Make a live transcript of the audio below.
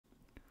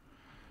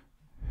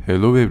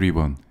Hello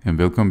everyone and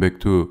welcome back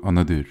to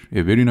another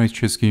a very nice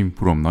chess game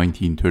from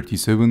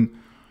 1937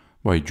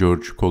 by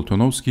George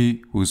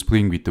Koltanowski, who is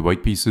playing with the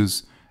white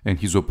pieces, and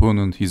his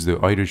opponent is the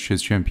Irish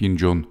chess champion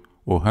John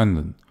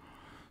O'Hanlon.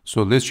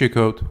 So let's check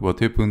out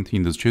what happened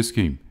in this chess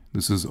game.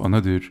 This is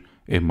another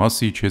a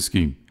must-see chess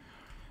game.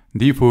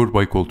 d4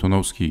 by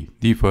Koltanowski,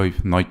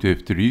 d5, knight to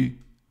f3,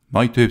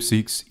 knight to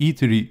f6,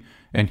 e3,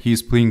 and he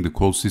is playing the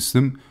Colle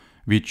System,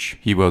 which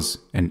he was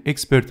an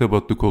expert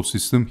about the Colle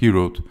System. He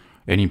wrote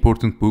an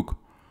important book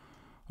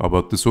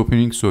about this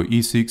opening. So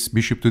e6,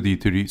 bishop to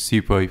d3,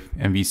 c5,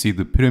 and we see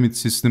the pyramid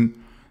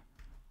system.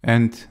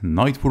 And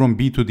knight from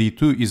b to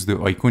d2 is the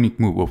iconic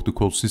move of the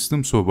Colle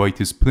System, so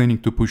white is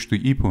planning to push the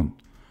e-pawn.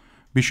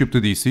 Bishop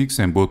to d6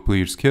 and both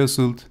players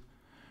castled,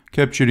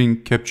 capturing,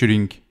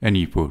 and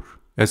e4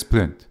 as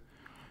planned.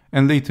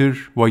 And later,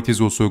 white is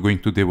also going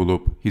to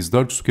develop his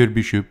dark square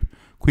bishop,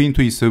 queen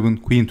to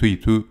e7, queen to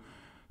e2,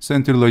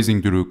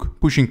 centralizing the rook,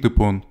 pushing the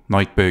pawn,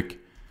 knight back,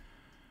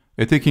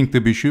 attacking the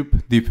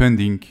bishop,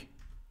 defending,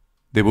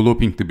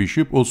 developing the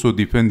bishop, also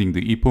defending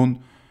the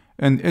e-pawn,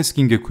 and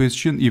asking a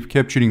question if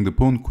capturing the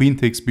pawn, queen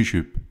takes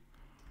bishop,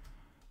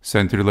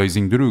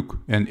 centralizing the rook,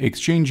 and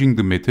exchanging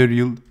the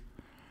material.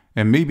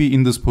 And maybe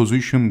in this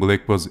position,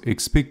 black was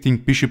expecting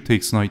bishop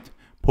takes knight,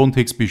 pawn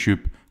takes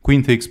bishop,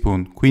 queen takes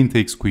pawn, queen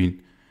takes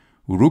queen,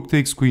 rook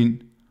takes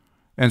queen,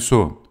 and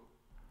so on.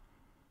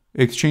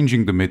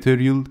 Exchanging the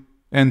material,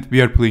 and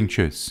we are playing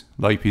chess.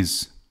 Life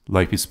is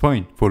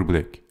fine for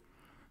black.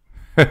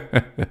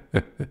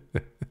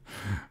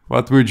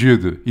 What would you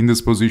do in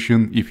this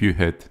position if you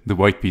had the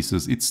white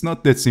pieces? It's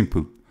not that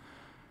simple.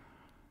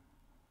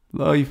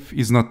 Life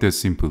is not that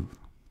simple.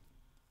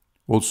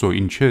 Also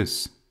in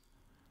chess.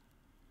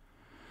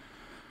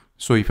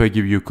 So if I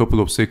give you a couple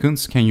of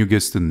seconds, can you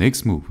guess the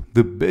next move?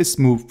 The best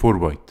move for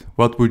white.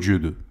 What would you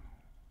do?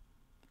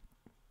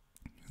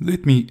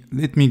 Let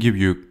me give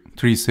you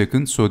 3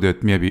 seconds so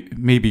that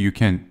maybe you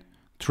can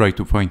try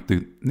to find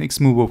the next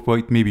move of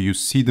white. Maybe you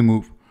see the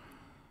move.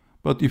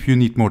 But if you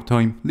need more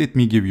time, let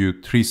me give you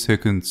 3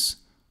 seconds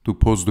to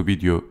pause the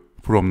video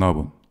from now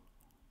on.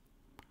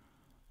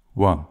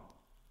 1,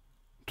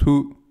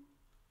 2,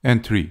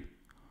 and 3.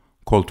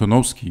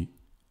 Koltanowski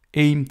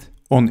aimed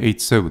on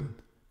h7,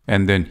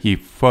 and then he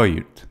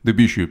fired the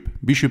bishop.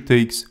 Bishop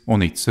takes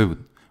on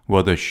h7.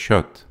 What a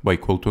shot by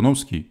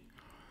Koltanowski.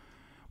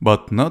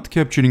 But not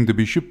capturing the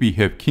bishop, we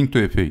have king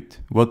to f8.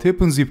 What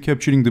happens if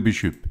capturing the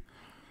bishop?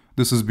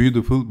 This is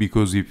beautiful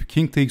because if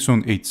king takes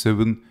on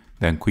h7,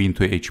 then queen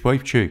to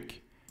h5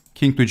 check,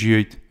 king to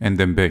g8, and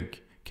then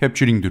back,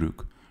 capturing the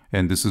rook,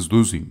 and this is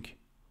losing.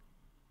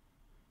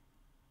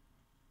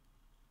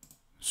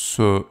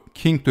 So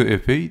king to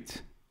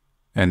f8,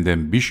 and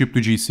then bishop to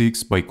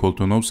g6 by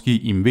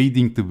Koltanowski,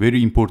 invading the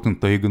very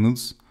important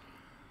diagonals,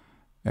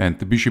 and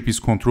the bishop is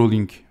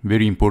controlling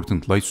very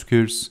important light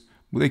squares.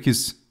 Black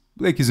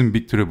is in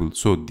big trouble,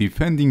 so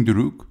defending the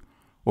rook.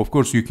 Of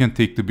course you can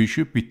take the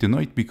bishop with the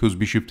knight because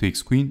bishop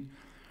takes queen,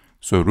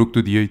 so rook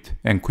to d8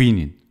 and queen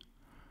in.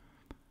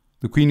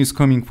 The queen is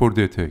coming for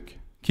the attack.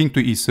 King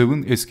to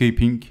e7,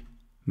 escaping.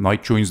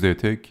 Knight joins the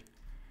attack.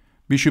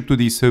 Bishop to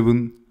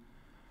d7.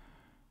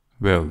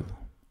 Well,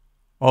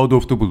 out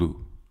of the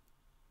blue,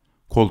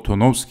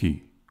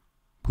 Koltanowski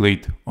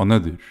played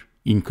another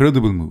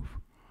incredible move.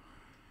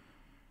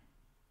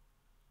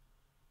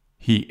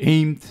 He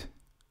aimed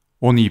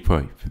on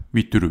e5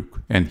 with the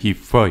rook, and he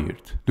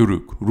fired the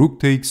rook. Rook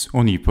takes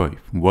on e5.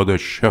 What a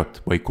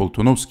shot by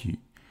Koltanowski.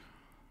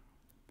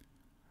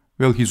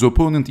 Well, his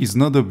opponent is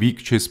not a weak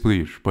chess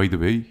player, by the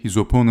way. His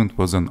opponent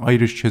was an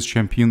Irish chess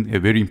champion, a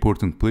very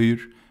important player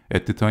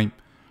at the time.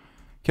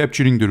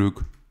 Capturing the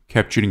rook,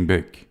 capturing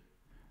back,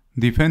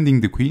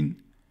 defending the queen.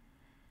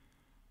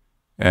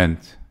 And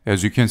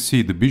as you can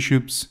see, the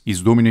bishops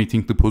is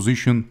dominating the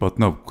position, but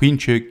now queen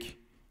check,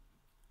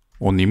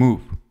 only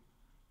move.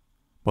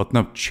 But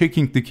now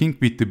checking the king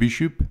with the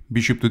bishop,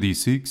 bishop to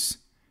d6,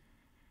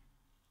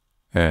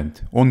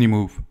 and only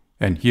move.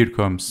 And here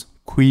comes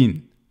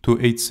queen to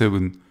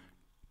h7,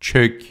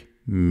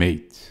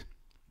 checkmate.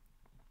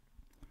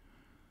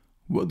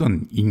 What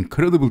an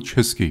incredible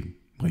chess game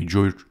by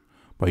George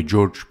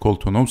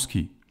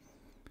Koltanowski.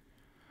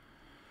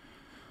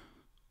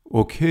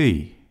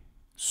 Okay,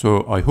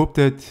 so I hope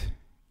that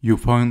you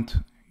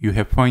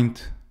have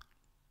found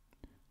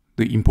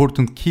the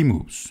important key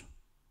moves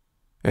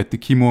at the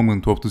key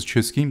moment of this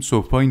chess game.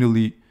 So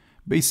finally,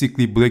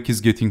 basically black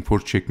is getting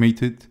forced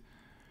checkmated,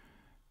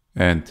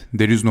 and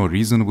there is no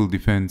reasonable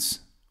defense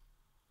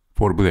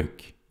for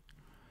black.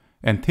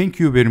 And thank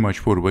you very much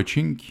for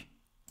watching,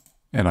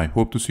 and I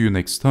hope to see you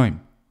next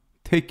time.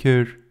 Take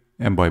care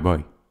and bye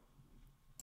bye.